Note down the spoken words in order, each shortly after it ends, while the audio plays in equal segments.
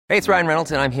Hey, it's Ryan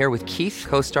Reynolds, and I'm here with Keith,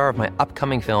 co-star of my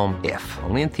upcoming film, If,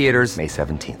 only in theaters May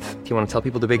 17th. Do you want to tell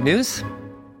people the big news?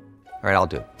 All right, I'll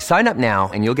do it. Sign up now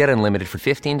and you'll get unlimited for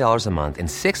 $15 a month and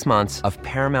 6 months of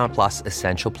Paramount Plus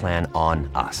Essential Plan on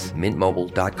us.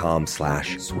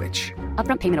 MintMobile.com/switch.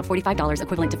 Upfront payment of $45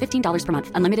 equivalent to $15 per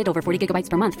month. Unlimited over 40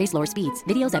 gigabytes per month. Face lower speeds.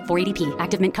 Videos at 480p.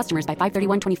 Active Mint customers by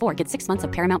 531.24 get 6 months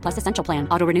of Paramount Plus Essential Plan.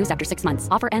 Auto renews after 6 months.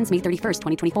 Offer ends May 31st,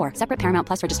 2024. Separate Paramount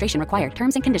Plus registration required.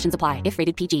 Terms and conditions apply if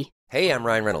rated PG. Hey, I'm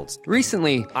Ryan Reynolds.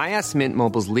 Recently, I asked Mint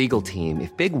Mobile's legal team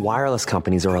if big wireless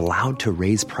companies are allowed to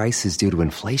raise prices due to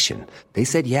inflation. They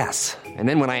said yes. And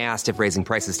then when I asked if raising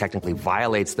prices technically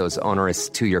violates those onerous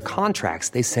 2-year contracts,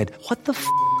 they said, "What the f***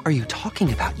 are you talking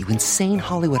about, you insane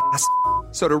Hollywood ass?"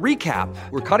 So to recap,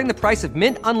 we're cutting the price of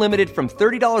Mint Unlimited from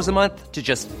 $30 a month to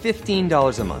just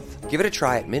 $15 a month. Give it a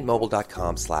try at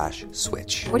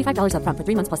mintmobile.com/switch. $45 upfront for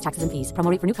 3 months plus taxes and fees. Promo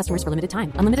rate for new customers for limited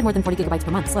time. Unlimited more than 40 gigabytes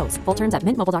per month. Slows full terms at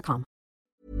mintmobile.com.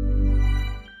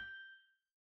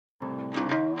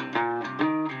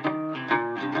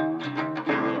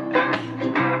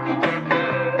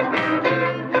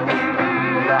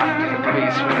 Locked in the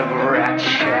basement of a rat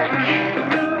shack.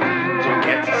 Don't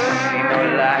get to see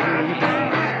no light.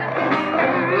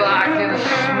 Locked in a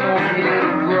smoky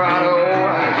little grotto.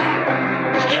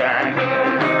 Just trying to get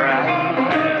it right.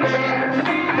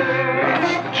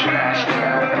 It's the trash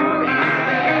town boogie.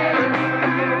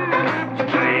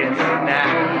 Play it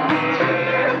tonight.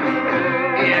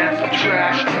 Yeah, it's the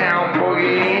trash town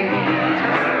boogie.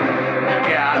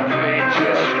 Gotta play it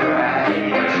just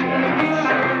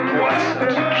right. What's the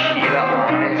tequila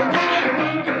on it?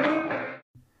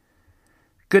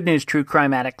 Good news, true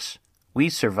crime addicts. We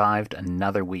survived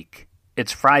another week.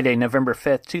 It's Friday, November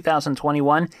 5th,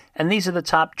 2021, and these are the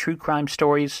top true crime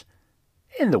stories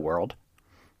in the world.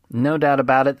 No doubt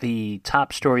about it, the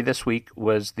top story this week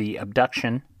was the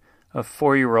abduction of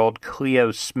 4-year-old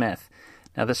Cleo Smith.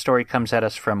 Now, this story comes at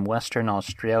us from Western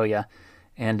Australia,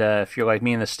 and if you're like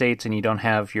me in the States and you don't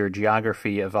have your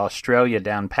geography of Australia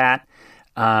down pat,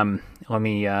 let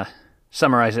me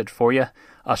summarize it for you.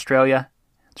 Australia,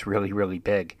 it's really, really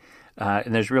big.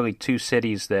 And there's really 2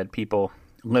 cities that people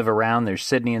live around. There's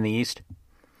Sydney in the east,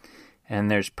 and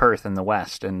there's Perth in the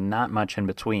west, and not much in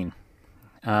between.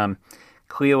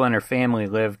 Cleo and her family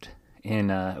lived in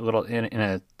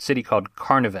a city called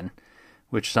Carnarvon,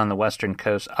 which is on the western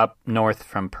coast, up north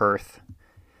from Perth.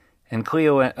 And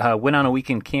Cleo went on a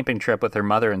weekend camping trip with her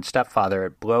mother and stepfather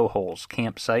at Blowholes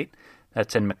campsite.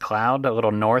 That's in McLeod, a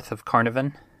little north of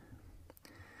Carnarvon.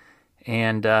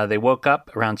 And they woke up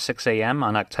around 6 a.m.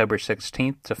 on October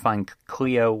 16th to find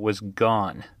Cleo was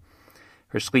gone.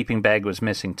 Her sleeping bag was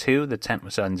missing too. The tent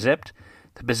was unzipped.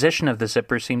 The position of the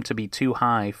zipper seemed to be too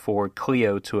high for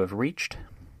Cleo to have reached.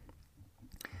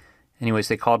 Anyways,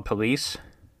 they called police.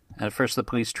 At first, the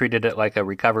police treated it like a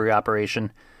recovery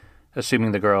operation,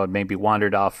 assuming the girl had maybe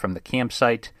wandered off from the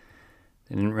campsite.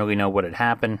 They didn't really know what had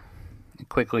happened. It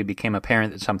quickly became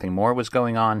apparent that something more was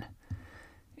going on.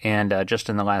 And just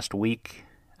in the last week,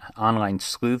 online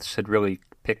sleuths had really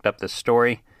picked up this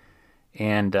story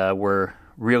and were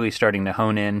really starting to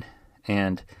hone in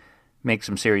and make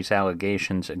some serious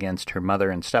allegations against her mother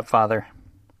and stepfather.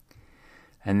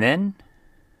 And then,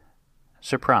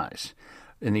 surprise,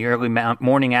 in the early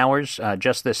morning hours,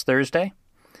 just this Thursday,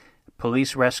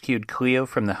 police rescued Cleo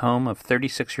from the home of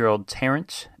 36-year-old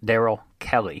Terrence Darrell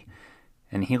Kelly,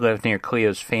 and he lived near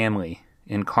Cleo's family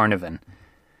in Carnarvon.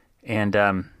 And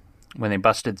when they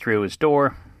busted through his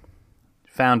door,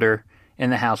 found her in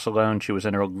the house alone. She was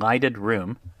in her lighted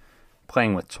room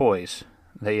playing with toys.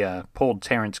 They pulled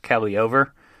Terrence Kelly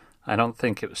over. I don't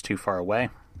think it was too far away.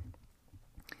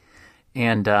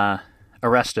 And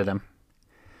arrested him.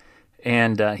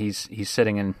 And he's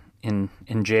sitting in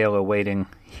jail awaiting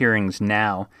hearings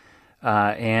now.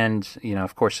 And, you know,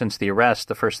 of course, since the arrest,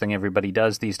 the first thing everybody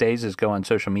does these days is go on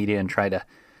social media and try to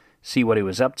see what he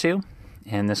was up to.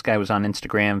 And this guy was on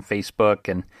Instagram, Facebook,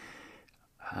 and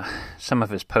some of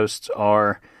his posts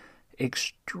are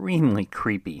extremely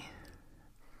creepy.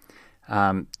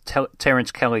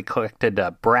 Terrence Kelly collected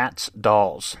Bratz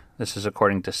dolls. This is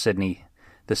according to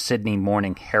the Sydney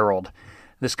Morning Herald.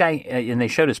 This guy, and they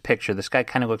showed his picture, this guy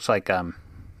kind of looks like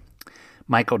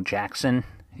Michael Jackson,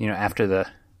 you know, after the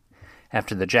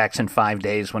Jackson 5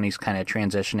 days, when he's kind of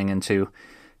transitioning into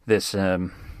this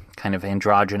kind of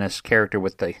androgynous character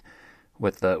with the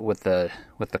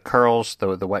curls,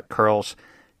 the wet curls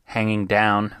hanging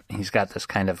down. He's got this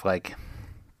kind of like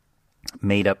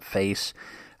made up face.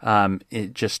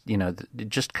 It just, you know,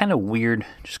 just kind of weird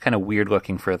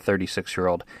looking for a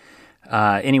 36-year-old.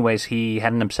 Anyways, he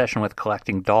had an obsession with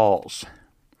collecting dolls,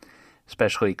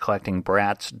 especially collecting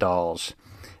Bratz dolls.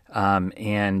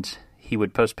 and he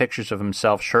would post pictures of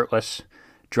himself shirtless,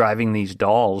 driving these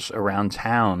dolls around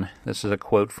town. This is a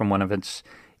quote from one of its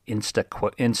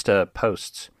Insta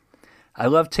posts. I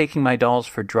love taking my dolls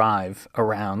for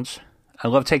drive-arounds.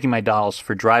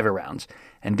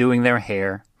 And doing their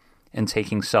hair and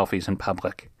taking selfies in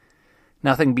public.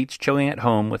 Nothing beats chilling at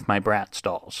home with my Bratz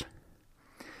dolls.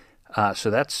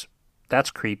 So that's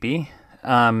creepy.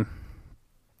 They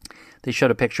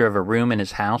showed a picture of a room in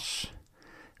his house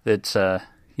that's,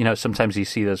 sometimes you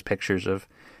see those pictures of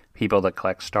people that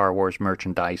collect Star Wars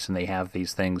merchandise and they have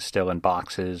these things still in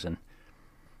boxes and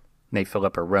they fill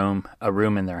up a room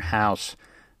in their house.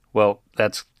 Well,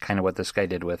 that's kind of what this guy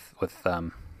did with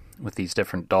these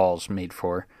different dolls made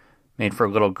for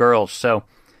little girls. So,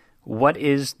 what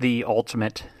is the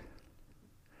ultimate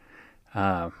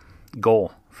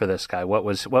goal for this guy? What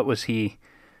was he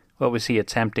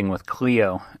attempting with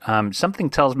Cleo? Something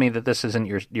tells me that this isn't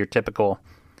your typical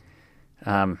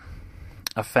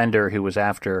offender who was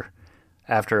after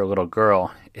a little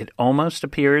girl. It almost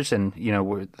appears, and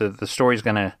the story's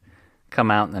going to come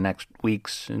out in the next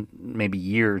weeks and maybe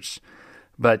years.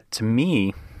 But to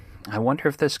me, I wonder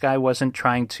if this guy wasn't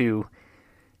trying to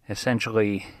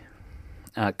essentially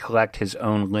collect his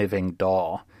own living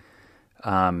doll.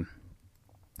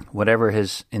 Whatever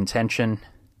his intention,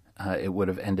 it would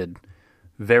have ended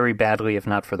very badly if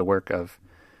not for the work of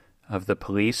the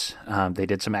police. They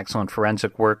did some excellent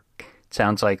forensic work. It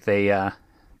sounds like they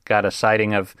got a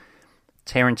sighting of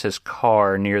Terrence's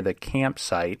car near the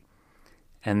campsite,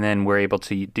 and then were able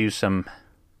to do some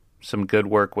good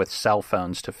work with cell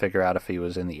phones to figure out if he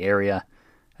was in the area,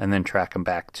 and then track him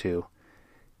back to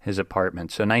his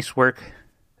apartment. So nice work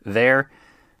there.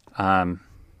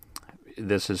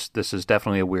 This is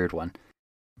definitely a weird one.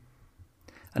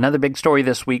 Another big story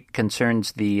this week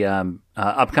concerns the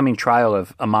upcoming trial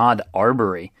of Ahmaud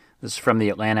Arbery. This is from the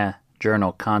Atlanta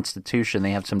Journal-Constitution.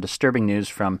 They have some disturbing news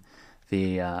from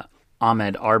the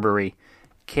Ahmaud Arbery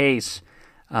case.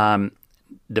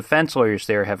 Defense lawyers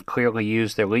there have clearly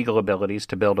used their legal abilities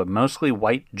to build a mostly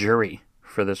white jury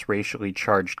for this racially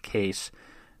charged case.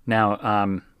 Now,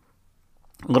 a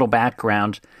little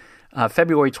background.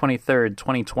 February 23rd,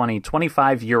 2020,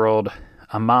 25-year-old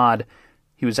Ahmaud,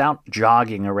 he was out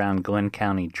jogging around Glenn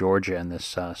County, Georgia, in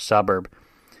this suburb,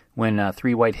 when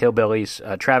three white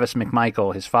hillbillies, Travis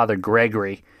McMichael, his father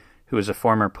Gregory, who was a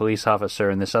former police officer,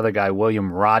 and this other guy,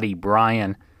 William Roddy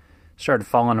Bryan, started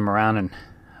following him around,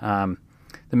 and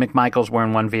the McMichaels were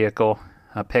in one vehicle,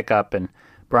 a pickup, and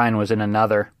Bryan was in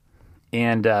another.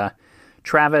 And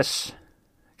Travis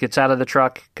gets out of the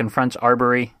truck, confronts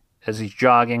Arbery as he's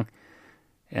jogging,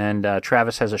 and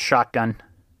Travis has a shotgun.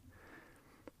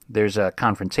 There's a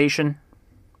confrontation.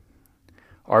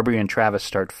 Arbery and Travis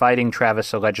start fighting.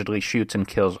 Travis allegedly shoots and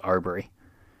kills Arbery.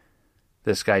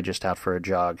 This guy just out for a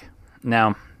jog.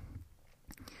 Now,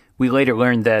 we later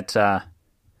learned that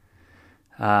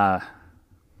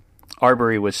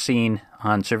Arbery was seen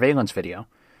on surveillance video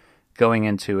going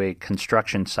into a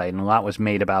construction site, and a lot was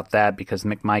made about that because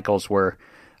the McMichaels were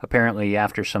apparently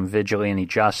after some vigilante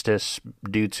justice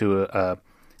due to a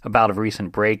bout of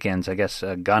recent break-ins. I guess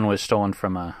a gun was stolen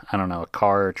from a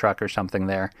car or truck or something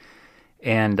there.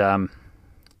 And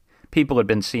people had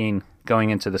been seen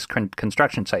going into this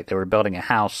construction site. They were building a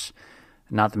house.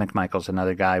 Not the McMichaels,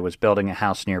 another guy was building a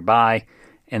house nearby,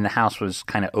 and the house was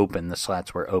kind of open. The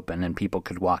slats were open, and people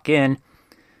could walk in.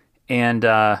 And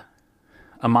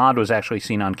Ahmaud was actually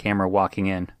seen on camera walking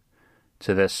in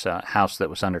to this house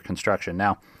that was under construction.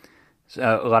 Now,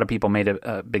 a lot of people made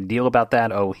a big deal about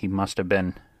that. Oh, he must have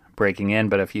been breaking in.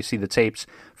 But if you see the tapes,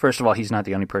 first of all, he's not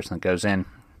the only person that goes in.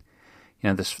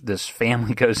 This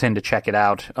family goes in to check it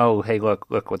out. Oh, hey, look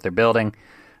what they're building.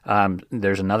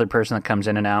 There's another person that comes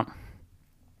in and out.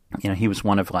 He was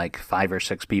one of like 5 or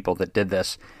 6 people that did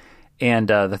this. And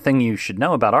the thing you should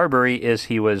know about Arbery is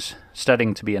he was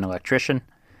studying to be an electrician.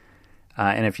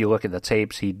 And if you look at the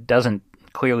tapes, he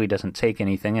clearly doesn't take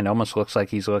anything. It almost looks like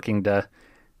he's looking to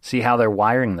see how they're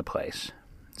wiring the place.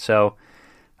 So,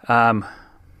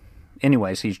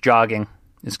 anyways, he's jogging,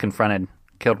 is confronted,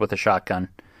 killed with a shotgun,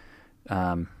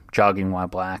 jogging while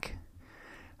black.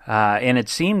 And it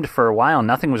seemed for a while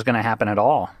nothing was going to happen at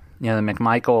all. The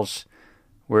McMichaels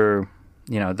were,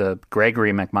 the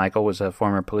Gregory McMichael was a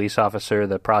former police officer.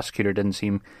 The prosecutor didn't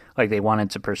seem like they wanted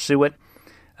to pursue it.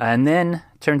 And then,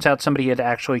 turns out somebody had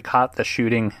actually caught the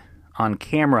shooting on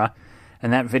camera,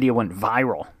 and that video went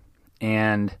viral.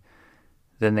 And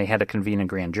then they had to convene a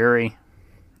grand jury,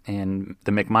 and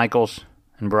the McMichaels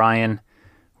and Bryan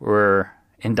were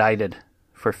indicted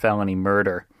for felony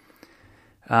murder.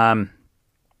 So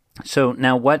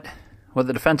now what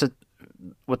the defense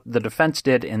what the defense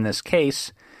did in this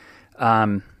case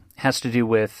has to do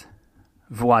with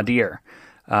voir dire,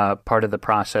 part of the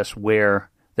process where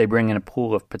they bring in a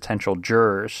pool of potential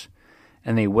jurors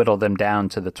and they whittle them down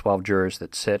to the 12 jurors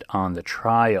that sit on the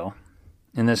trial.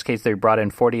 In this case, they brought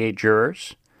in 48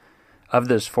 jurors. Of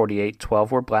those 48,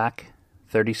 12 were black,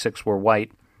 36 were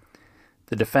white.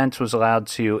 The defense was allowed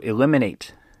to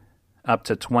eliminate up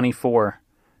to 24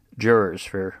 jurors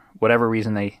for whatever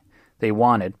reason they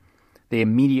wanted. They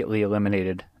immediately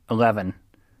eliminated 11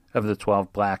 of the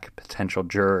 12 black potential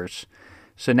jurors.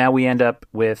 So now we end up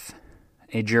with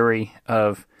a jury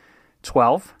of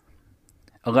 12,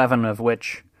 11 of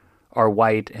which are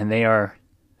white, and they are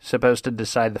supposed to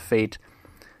decide the fate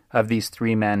of these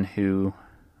three men who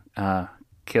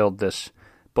killed this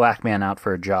black man out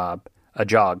for a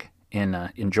jog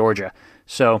in Georgia.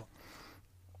 So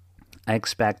I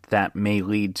expect that may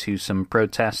lead to some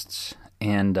protests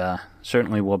and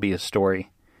certainly will be a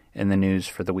story in the news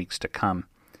for the weeks to come.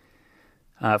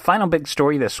 Final big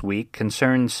story this week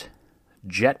concerns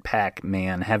Jetpack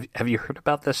Man. Have you heard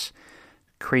about this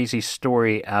crazy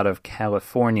story out of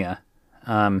California?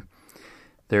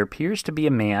 There appears to be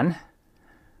a man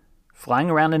flying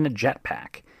around in a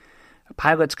jetpack.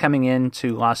 Pilots coming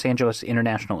into Los Angeles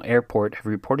International Airport have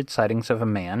reported sightings of a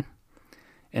man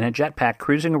in a jetpack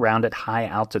cruising around at high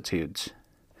altitudes.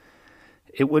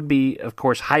 It would be, of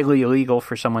course, highly illegal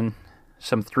for some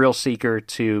thrill seeker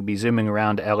to be zooming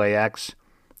around LAX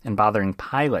and bothering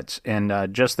pilots.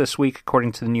 And just this week,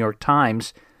 according to the New York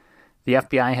Times, the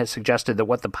FBI has suggested that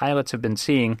what the pilots have been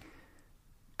seeing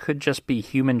could just be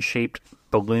human-shaped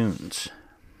balloons.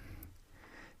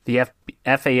 The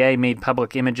FAA made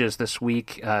public images this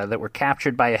week that were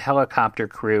captured by a helicopter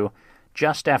crew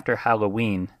just after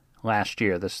Halloween last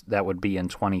year. That would be in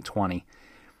 2020.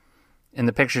 And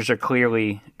the pictures are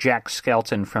clearly Jack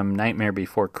Skelton from Nightmare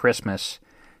Before Christmas,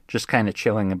 just kind of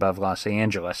chilling above Los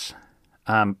Angeles.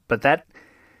 But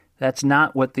that's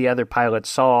not what the other pilots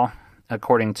saw,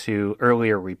 according to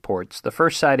earlier reports. The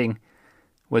first sighting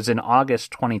was in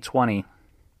August 2020.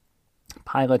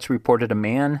 Pilots reported a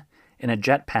man in a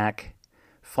jetpack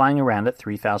flying around at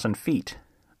 3,000 feet,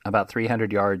 about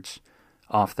 300 yards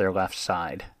off their left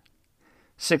side.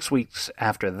 6 weeks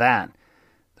after that,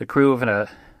 the crew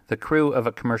of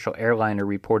a commercial airliner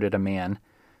reported a man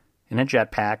in a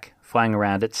jetpack flying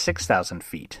around at 6,000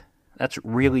 feet. That's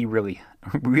really, really,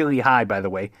 really high, by the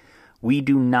way. We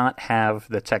do not have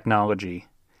the technology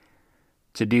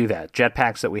to do that.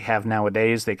 Jetpacks that we have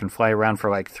nowadays, they can fly around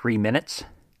for like 3 minutes.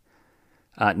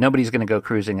 Nobody's going to go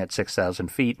cruising at 6,000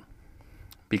 feet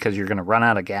because you're going to run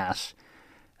out of gas,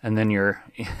 and then you're,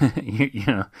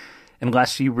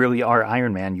 unless you really are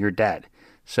Iron Man, you're dead.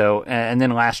 So, and then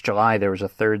last July there was a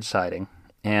third sighting,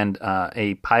 and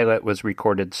a pilot was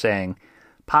recorded saying,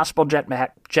 "Possible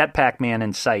jetpack man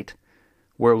in sight.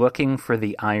 We're looking for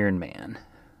the Iron Man."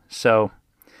 So,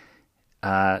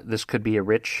 this could be a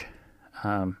rich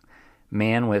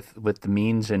man with the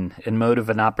means and motive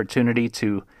and opportunity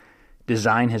to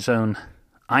design his own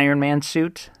Iron Man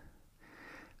suit.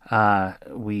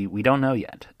 We don't know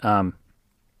yet.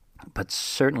 But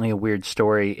certainly a weird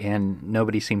story, and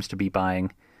nobody seems to be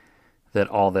buying that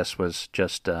all this was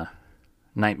just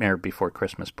Nightmare Before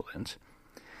Christmas balloons.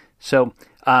 So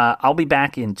I'll be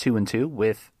back in 2 and 2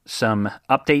 with some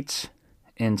updates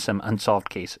and some unsolved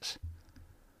cases.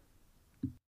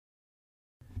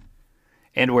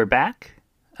 And we're back.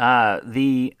 So I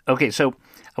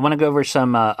want to go over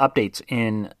some updates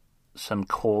in some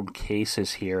cold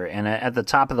cases here. And at the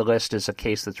top of the list is a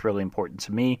case that's really important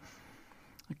to me.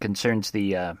 It concerns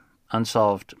the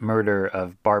unsolved murder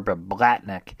of Barbara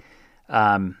Blatnick.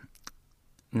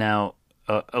 Now,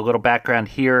 a little background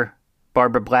here.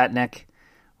 Barbara Blatnick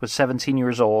was 17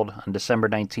 years old on December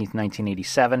 19th,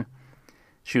 1987.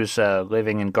 She was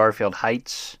living in Garfield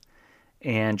Heights,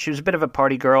 and she was a bit of a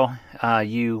party girl.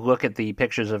 You look at the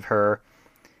pictures of her,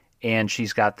 and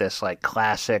she's got this like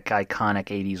classic, iconic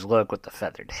 80s look with the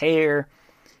feathered hair.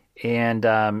 And,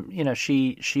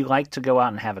 she liked to go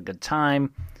out and have a good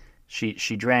time.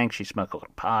 She drank, she smoked a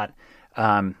little pot.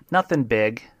 Nothing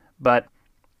big, but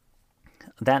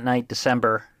that night,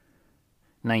 December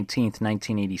 19th,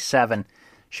 1987,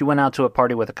 she went out to a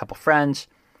party with a couple friends.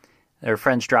 Her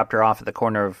friends dropped her off at the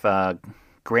corner of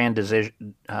Grand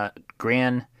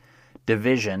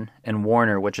Division and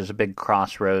Warner, which is a big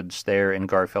crossroads there in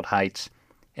Garfield Heights.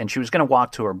 And she was going to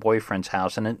walk to her boyfriend's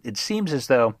house, and it seems as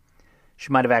though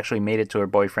she might have actually made it to her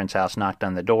boyfriend's house, knocked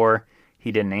on the door.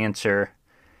 He didn't answer,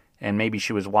 and maybe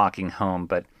she was walking home,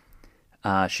 but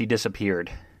she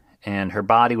disappeared. And her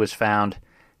body was found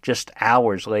just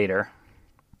hours later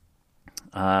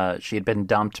She had been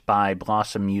dumped by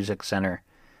Blossom Music Center,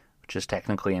 which is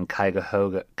technically in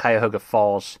Cuyahoga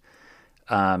Falls,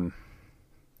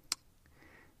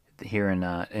 here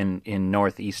in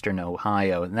northeastern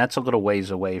Ohio, and that's a little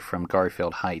ways away from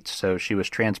Garfield Heights. So she was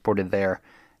transported there,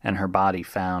 and her body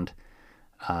found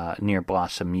near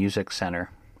Blossom Music Center.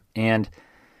 And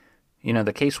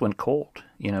the case went cold.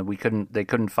 They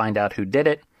couldn't find out who did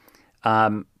it.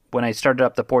 When I started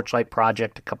up the Porchlight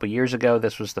Project a couple years ago,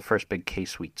 this was the first big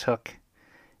case we took,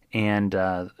 and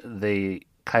the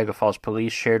Cuyahoga Falls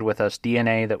Police shared with us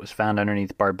DNA that was found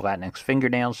underneath Barb Blatnick's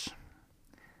fingernails.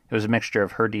 It was a mixture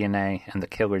of her DNA and the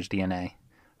killer's DNA,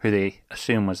 who they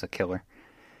assume was the killer.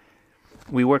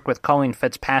 We worked with Colleen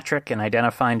Fitzpatrick and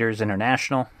Identifinders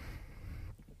International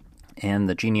and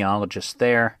the genealogist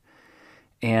there,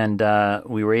 and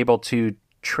we were able to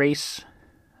trace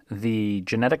the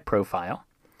genetic profile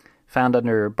found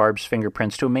under Barb's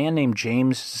fingerprints to a man named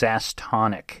James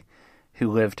Zastonic,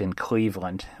 who lived in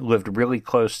Cleveland, lived really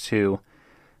close to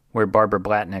where Barbara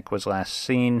Blatnick was last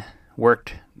seen,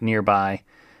 worked nearby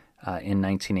in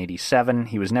 1987.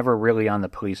 He was never really on the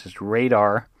police's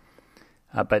radar,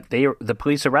 but the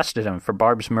police arrested him for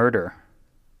Barb's murder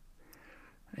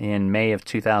in May of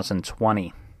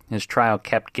 2020. His trial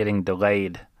kept getting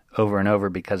delayed over and over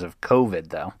because of COVID,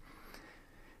 though.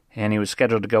 And he was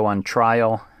scheduled to go on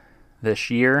trial this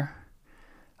year,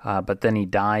 but then he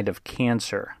died of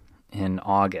cancer in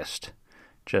August,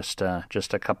 just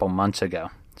a couple months ago.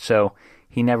 So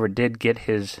he never did get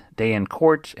his day in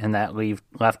court, and that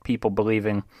left people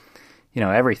believing,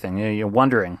 everything. You're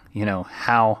wondering,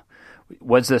 how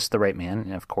was this the right man?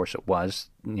 And of course it was.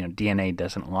 DNA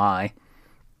doesn't lie.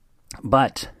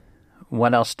 But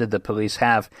what else did the police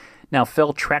have? Now,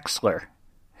 Phil Trexler,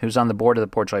 who's on the board of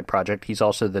the Porchlight Project, he's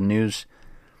also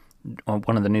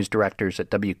one of the news directors at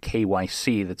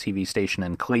WKYC, the TV station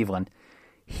in Cleveland.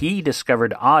 He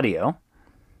discovered audio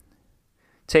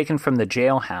taken from the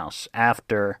jailhouse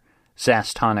after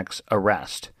Zastonic's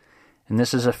arrest. And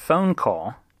this is a phone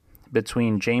call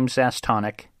between James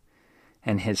Zastonic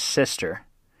and his sister,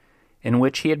 in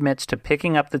which he admits to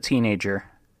picking up the teenager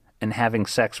and having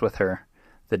sex with her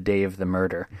the day of the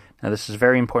murder. Now, this is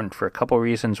very important for a couple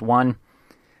reasons. One,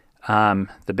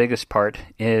 the biggest part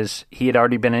is he had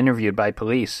already been interviewed by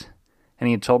police, and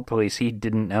he had told police he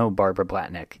didn't know Barbara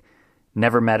Blatnick,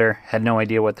 never met her, had no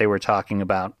idea what they were talking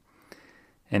about.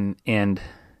 And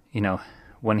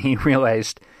when he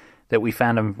realized that we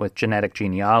found him with genetic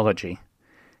genealogy,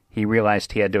 he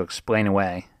realized he had to explain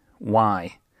away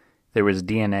why there was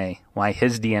DNA, why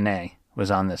his DNA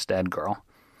was on this dead girl.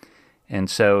 And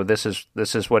so this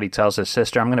is what he tells his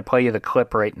sister. I'm going to play you the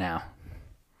clip right now.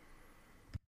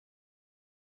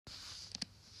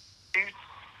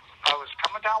 I was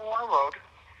coming down Warner Road.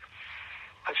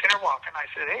 I seen her walking. I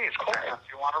said, "Hey, it's cold.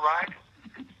 You want to ride?"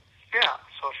 Yeah.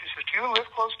 So she says, "Do you live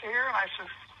close to here?" And I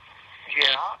said,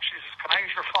 "Yeah." She says, "Can I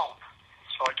use your phone?"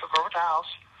 So I took her over to the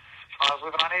house. So I was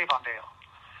living on Avondale.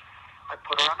 I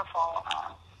put her on the phone.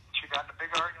 She got in a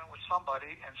big argument with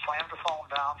somebody and slammed the phone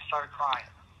down, started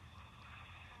crying.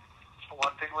 So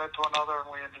one thing led to another, and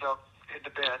we ended up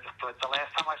into bed. But the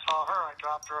last time I saw her, I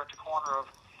dropped her at the corner of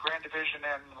Grand Division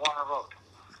and Warner Road.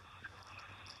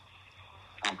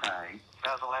 Okay.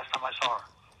 That was the last time I saw her.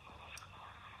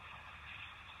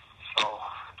 So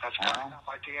that's kind of how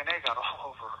my DNA got all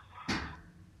over her.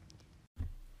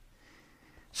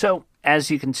 So, as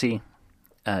you can see,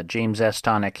 James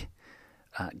Zastonic,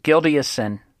 guilty as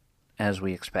sin, as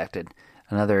we expected.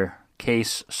 Another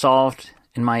case solved,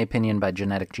 in my opinion, by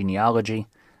genetic genealogy.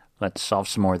 Let's solve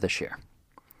some more this year.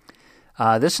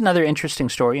 This is another interesting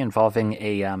story involving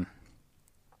a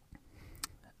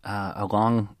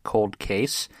long, cold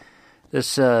case.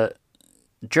 This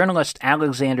journalist,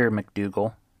 Alexander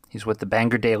McDougall, he's with the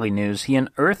Bangor Daily News. He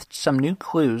unearthed some new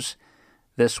clues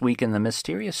this week in the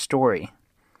mysterious story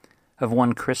of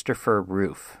one Christopher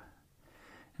Roof.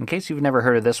 In case you've never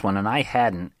heard of this one, and I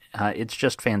hadn't, it's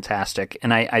just fantastic,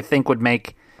 and I think would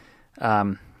make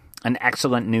an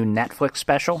excellent new Netflix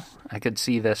special. I could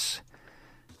see this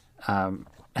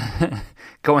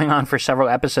going on for several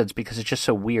episodes because it's just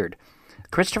so weird.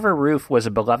 Christopher Roof was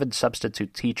a beloved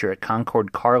substitute teacher at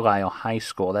Concord Carlisle High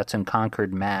School. That's in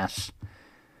Concord, Mass.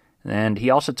 And he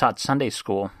also taught Sunday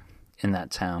school in that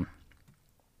town.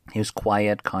 He was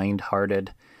quiet,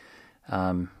 kind-hearted,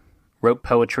 wrote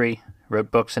poetry,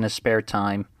 wrote books in his spare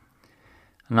time.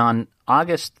 And on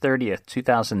August 30th,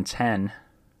 2010,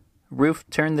 Roof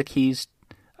turned the keys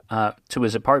to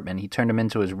his apartment. He turned them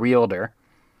into his realtor,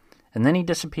 and then he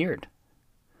disappeared.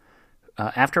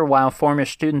 After a while, former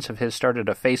students of his started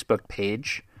a Facebook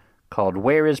page called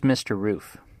Where is Mr.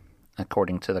 Roof?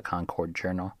 according to the Concord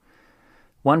Journal.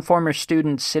 One former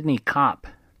student, Sydney Kopp,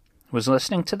 was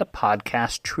listening to the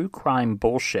podcast True Crime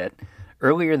Bullshit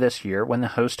earlier this year when the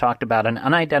host talked about an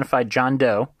unidentified John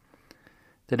Doe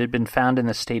that had been found in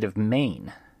the state of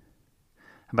Maine,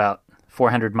 about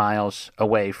 400 miles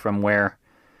away from where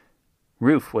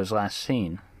Roof was last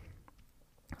seen.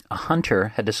 A hunter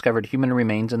had discovered human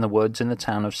remains in the woods in the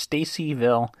town of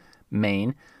Stacyville,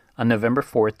 Maine, on November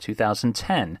 4th,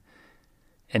 2010,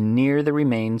 and near the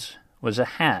remains was a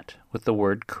hat with the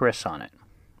word Chris on it.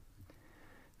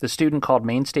 The student called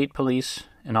Maine State Police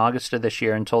in August of this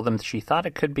year and told them that she thought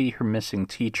it could be her missing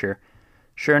teacher.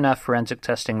 Sure enough, forensic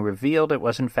testing revealed it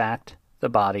was in fact the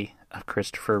body of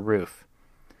Christopher Roof.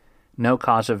 No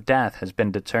cause of death has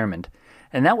been determined,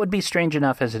 and that would be strange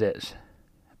enough as it is.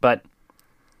 But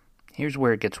here's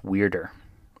where it gets weirder.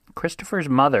 Christopher's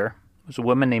mother was a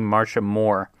woman named Marcia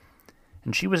Moore,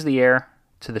 and she was the heir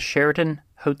to the Sheraton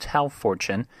Hotel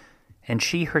fortune, and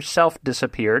she herself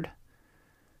disappeared.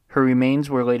 Her remains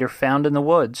were later found in the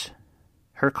woods.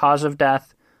 Her cause of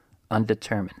death,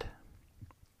 undetermined.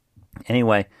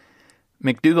 Anyway,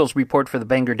 McDougall's report for the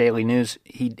Bangor Daily News,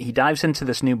 he dives into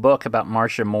this new book about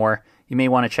Marcia Moore. You may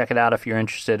want to check it out if you're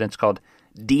interested. It's called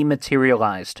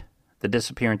Dematerialized, The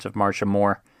Disappearance of Marcia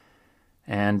Moore.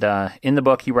 And in the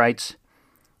book, he writes,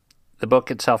 the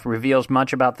book itself reveals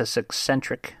much about this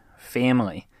eccentric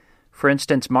family. For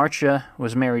instance, Marcia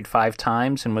was married 5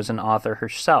 times and was an author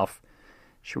herself.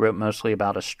 She wrote mostly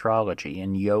about astrology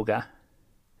and yoga,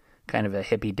 kind of a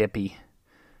hippy-dippy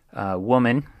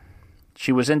woman.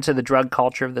 She was into the drug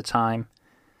culture of the time,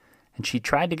 and she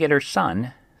tried to get her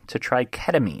son to try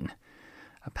ketamine,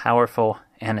 a powerful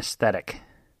anesthetic.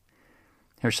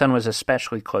 Her son was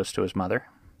especially close to his mother,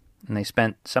 and they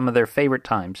spent some of their favorite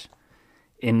times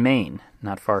in Maine,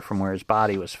 not far from where his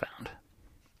body was found.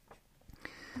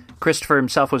 Christopher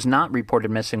himself was not reported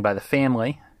missing by the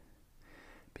family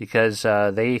because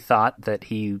they thought that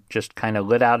he just kind of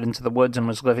lit out into the woods and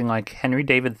was living like Henry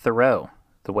David Thoreau,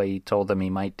 the way he told them he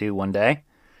might do one day,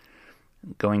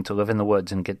 going to live in the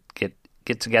woods and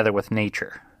get together with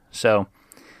nature. So,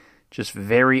 just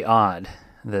very odd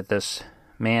that this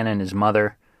man and his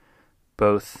mother,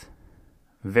 both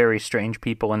very strange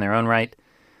people in their own right,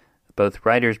 both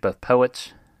writers, both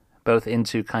poets, both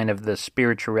into kind of the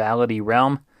spirituality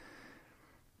realm,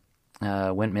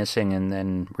 went missing and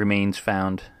then remains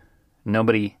found.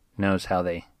 Nobody knows how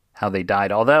they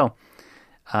died, although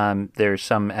there's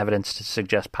some evidence to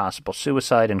suggest possible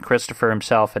suicide, and Christopher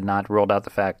himself had not ruled out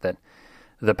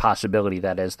the possibility,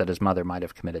 that is, that his mother might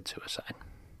have committed suicide.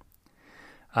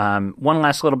 One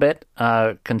last little bit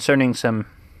concerning some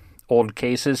old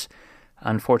cases.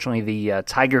 Unfortunately, the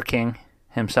Tiger King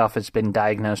himself has been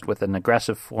diagnosed with an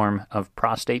aggressive form of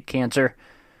prostate cancer.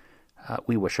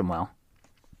 We wish him well.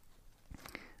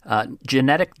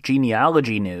 Genetic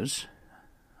genealogy news.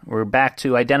 We're back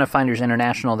to Identifinders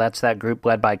International. That's that group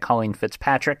led by Colleen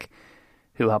Fitzpatrick,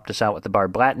 who helped us out with the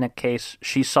Barb Blatnick case.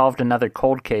 She solved another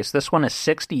cold case. This one a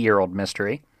 60-year-old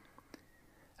mystery.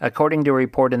 According to a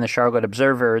report in the Charlotte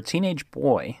Observer, a teenage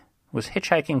boy was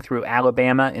hitchhiking through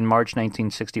Alabama in March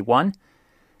 1961,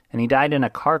 and he died in a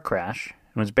car crash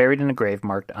and was buried in a grave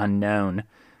marked unknown.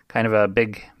 Kind of a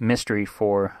big mystery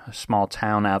for a small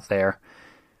town out there.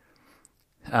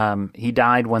 He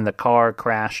died when the car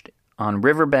crashed on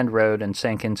Riverbend Road and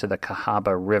sank into the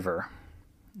Cahaba River.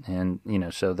 And,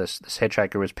 so this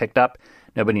hitchhiker was picked up.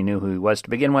 Nobody knew who he was to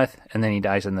begin with, and then he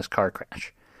dies in this car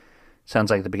crash.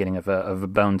 Sounds like the beginning of a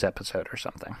Bones episode or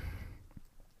something.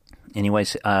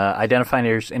 Anyways,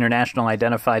 Identifinders International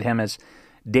identified him as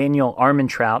Daniel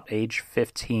Armentrout, age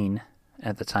 15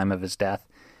 at the time of his death.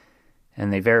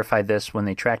 And they verified this when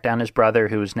they tracked down his brother,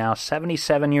 who is now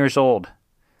 77 years old.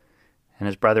 And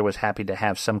his brother was happy to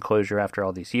have some closure after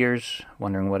all these years,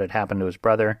 wondering what had happened to his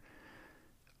brother,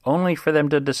 only for them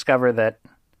to discover that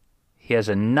he has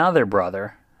another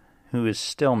brother who is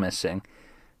still missing.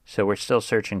 So we're still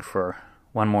searching for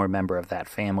one more member of that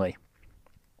family.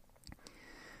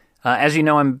 As you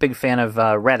know, I'm a big fan of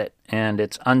Reddit and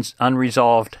its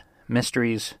Unresolved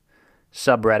Mysteries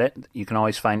subreddit. You can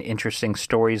always find interesting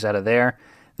stories out of there.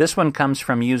 This one comes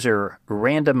from user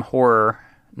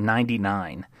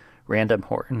RandomHorror99.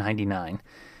 RandomHorror99.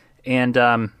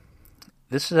 And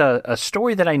this is a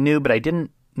story that I knew, but I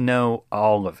didn't know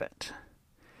all of it.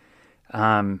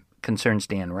 Concerns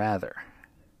Dan Rather.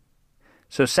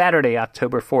 So Saturday,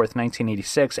 October 4th,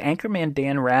 1986, anchorman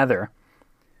Dan Rather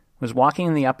was walking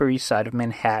in the Upper East Side of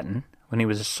Manhattan when he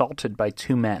was assaulted by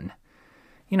 2 men.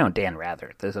 You know Dan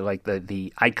Rather,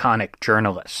 the iconic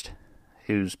journalist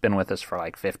who's been with us for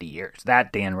like 50 years.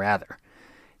 That Dan Rather.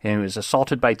 and he was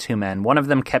assaulted by two men. One of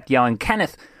them kept yelling,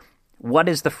 "Kenneth, what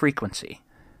is the frequency?"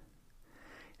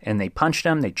 And they punched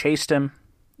him, they chased him.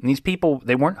 And these people,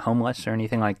 they weren't homeless or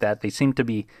anything like that. They seemed to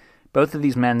be, both of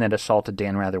these men that assaulted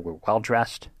Dan Rather were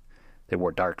well-dressed. They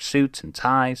wore dark suits and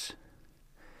ties.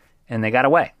 And they got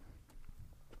away.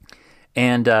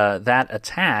 And that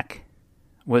attack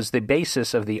was the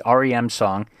basis of the REM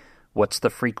song, "What's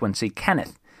the Frequency,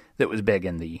 Kenneth?" that was big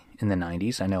in the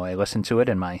 90s. I know I listened to it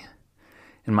in my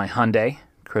Hyundai,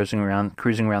 cruising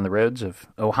around the roads of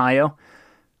Ohio.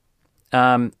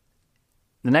 The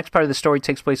next part of the story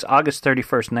takes place August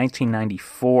 31st,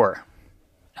 1994.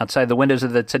 Outside the windows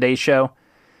of the Today Show,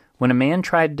 when a man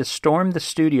tried to storm the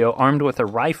studio armed with a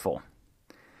rifle.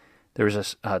 There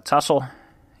was a tussle.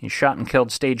 He shot and killed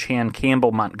stagehand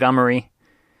Campbell Montgomery.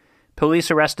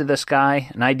 Police arrested this guy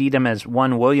and ID'd him as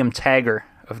one William Tagger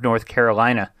of North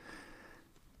Carolina.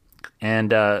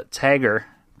 And Tagger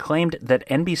claimed that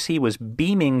NBC was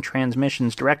beaming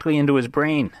transmissions directly into his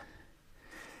brain.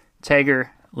 Tagger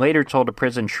later told a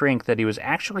prison shrink that he was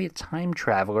actually a time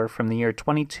traveler from the year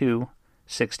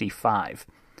 2265.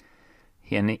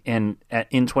 In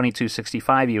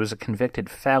 2265, he was a convicted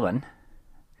felon,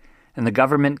 and the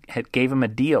government gave him a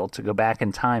deal to go back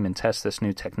in time and test this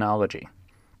new technology.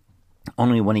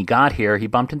 Only when he got here, he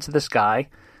bumped into this guy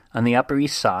on the Upper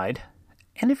East Side,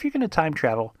 and if you're going to time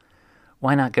travel,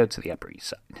 why not go to the Upper East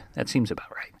Side? That seems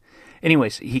about right.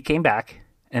 Anyways, he came back,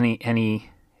 and he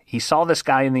saw this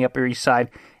guy in the Upper East Side,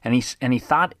 and he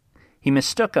thought he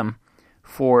mistook him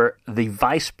for the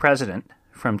vice president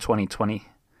from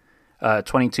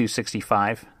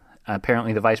 2265.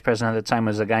 Apparently, the vice president at the time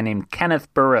was a guy named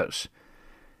Kenneth Burroughs,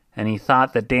 and he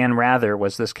thought that Dan Rather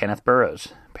was this Kenneth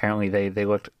Burroughs. Apparently, they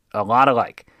looked a lot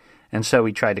alike, and so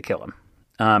he tried to kill him.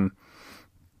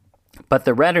 But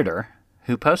the Redditor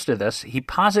who posted this, he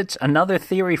posits another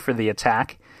theory for the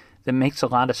attack that makes a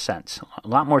lot of sense, a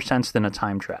lot more sense than a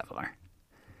time traveler.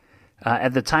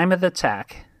 At the time of the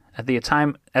attack, at the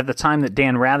time that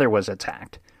Dan Rather was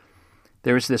attacked,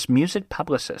 there was this music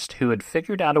publicist who had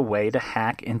figured out a way to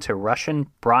hack into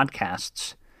Russian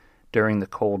broadcasts during the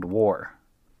Cold War.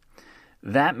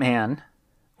 That man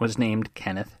was named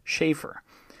Kenneth Schaefer.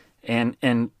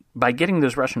 And by getting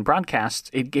those Russian broadcasts,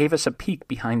 it gave us a peek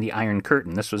behind the Iron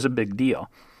Curtain. This was a big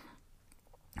deal.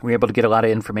 We were able to get a lot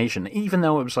of information, even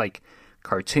though it was like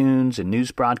cartoons and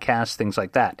news broadcasts, things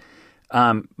like that.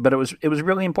 But it was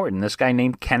really important. This guy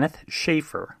named Kenneth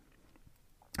Schaefer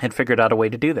had figured out a way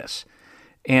to do this.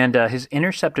 And his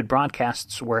intercepted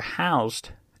broadcasts were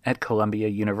housed at Columbia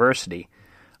University.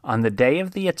 On the day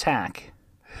of the attack,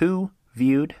 who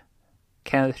viewed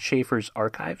Kenneth Schaefer's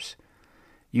archives?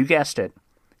 You guessed it,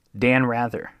 Dan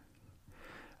Rather.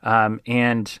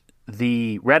 And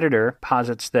the Redditor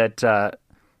posits that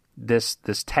this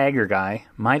Tagger guy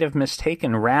might have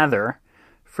mistaken Rather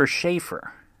for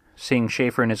Schaefer, seeing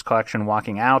Schaefer in his collection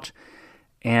walking out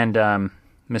and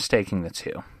mistaking the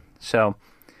two. So,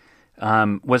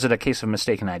 was it a case of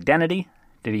mistaken identity?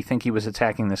 Did he think he was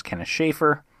attacking this Kenneth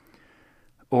Schaefer?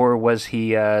 Or was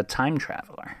he a time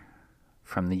traveler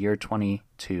from the year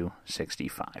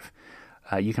 2265?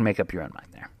 You can make up your own mind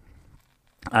there.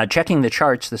 Checking the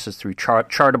charts, this is through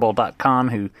Chartable.com,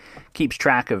 who keeps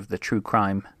track of the true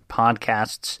crime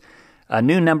podcasts.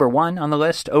 New number 1 on the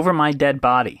list, Over My Dead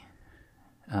Body.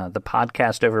 The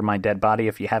podcast Over My Dead Body,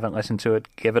 if you haven't listened to it,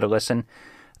 give it a listen.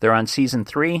 They're on season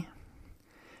 3.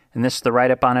 And this is the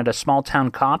write-up on it. A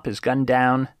small-town cop is gunned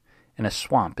down in a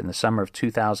swamp in the summer of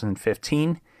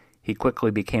 2015. He quickly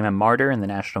became a martyr in the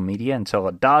national media until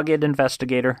a dogged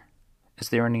investigator... Is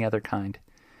there any other kind?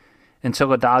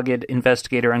 Until a dogged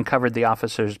investigator uncovered the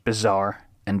officer's bizarre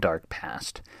and dark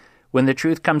past. When the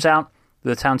truth comes out,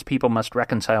 the townspeople must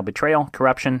reconcile betrayal,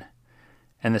 corruption,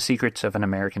 and the secrets of an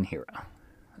American hero.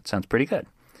 That sounds pretty good.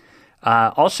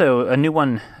 Also, a new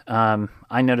one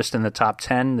I noticed in the top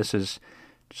 10. This is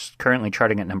currently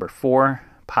charting at number 4.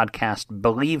 Podcast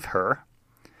Believe Her.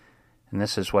 And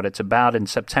this is what it's about. In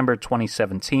September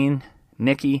 2017,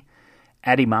 Nikki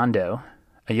Adimondo,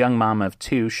 a young mom of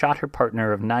 2, shot her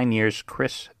partner of 9 years,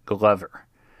 Chris Grover.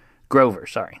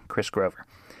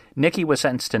 Nikki was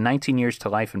sentenced to 19 years to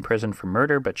life in prison for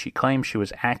murder, but she claimed she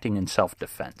was acting in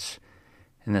self-defense.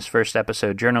 In this first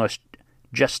episode, journalist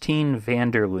Justine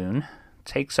Vanderloon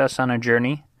takes us on a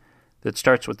journey that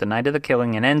starts with the night of the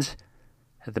killing and ends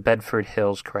at the Bedford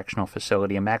Hills Correctional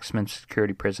Facility, a maximum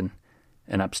security prison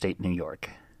in upstate New York.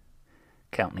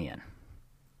 Count me in.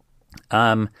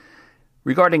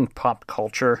 Regarding pop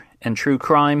culture and true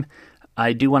crime,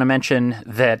 I do want to mention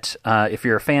that if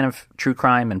you're a fan of true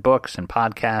crime and books and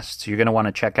podcasts, you're going to want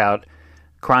to check out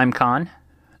CrimeCon.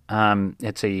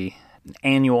 It's a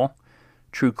annual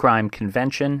true crime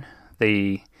convention.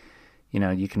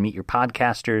 You can meet your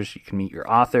podcasters, you can meet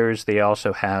your authors. They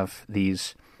also have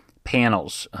these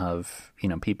panels of,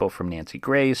 people from Nancy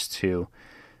Grace to,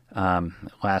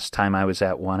 last time I was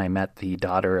at one, I met the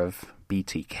daughter of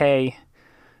BTK.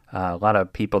 A lot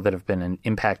of people that have been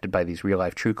impacted by these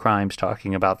real-life true crimes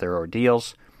talking about their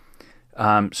ordeals.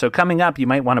 So coming up, you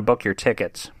might want to book your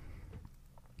tickets.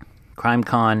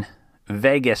 CrimeCon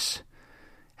Vegas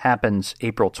happens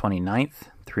April 29th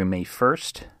through May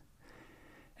 1st.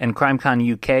 And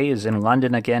CrimeCon UK is in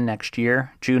London again next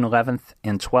year, June 11th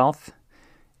and 12th.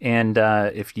 And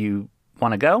if you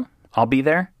want to go, I'll be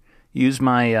there. Use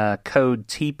my code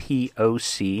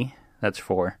TPOC. That's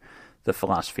for The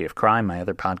Philosophy of Crime, my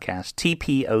other podcast,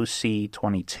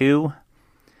 TPOC22.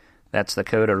 That's the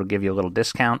code. It'll give you a little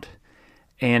discount.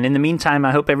 And in the meantime,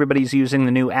 I hope everybody's using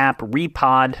the new app,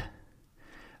 Repod.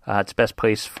 It's the best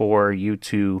place for you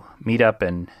to meet up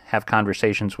and have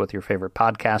conversations with your favorite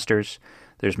podcasters.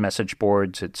 There's message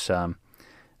boards. It's a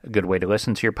good way to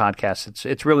listen to your podcast.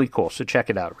 It's really cool, so check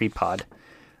it out, Repod.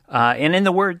 And in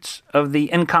the words of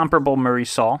the incomparable Murray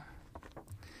Saul,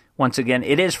 once again,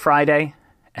 it is Friday,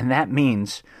 and that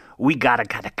means we gotta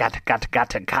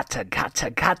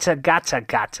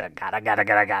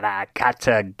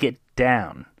get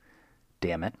down.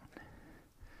 Damn it.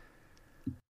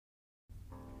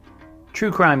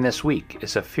 True Crime This Week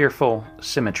is a Fearful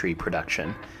Symmetry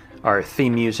production. Our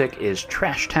theme music is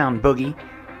Trash Town Boogie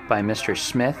by Mr.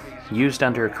 Smith, used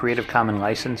under a Creative Commons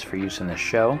license for use in this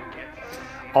show.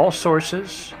 All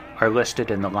sources are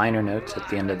listed in the liner notes at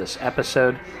the end of this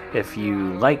episode. If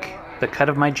you like the cut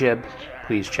of my jib,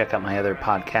 please check out my other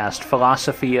podcast,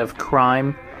 Philosophy of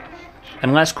Crime.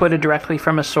 Unless quoted directly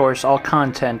from a source, all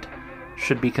content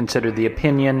should be considered the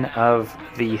opinion of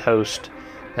the host.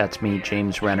 That's me,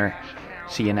 James Renner.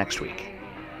 See you next week.